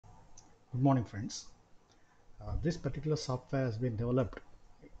Good morning, friends. This particular software has been developed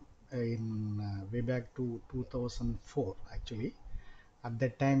in way back to 2004. Actually, at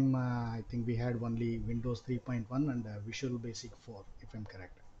that time, I think we had only Windows 3.1 and Visual Basic 4, if I'm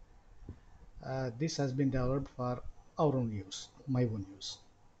correct. This has been developed for our own use, my own use.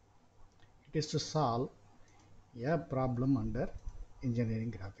 It is to solve a problem under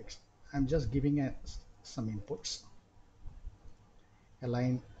engineering graphics. I'm just giving some inputs. A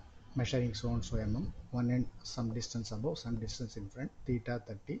line measuring so and so one end some distance above, some distance in front, theta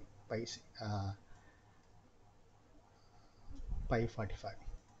 30, pi 45.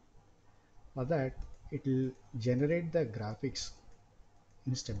 For that, it will generate the graphics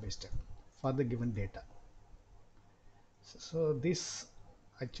in step by step for the given data. So this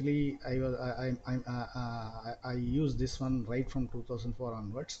actually I use this one right from 2004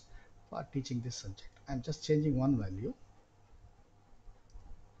 onwards for teaching this subject. I'm just changing one value.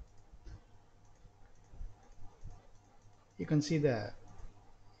 You can see the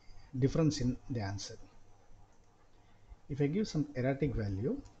difference in the answer. If I give some erratic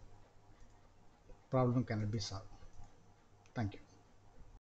value, problem cannot be solved. Thank you.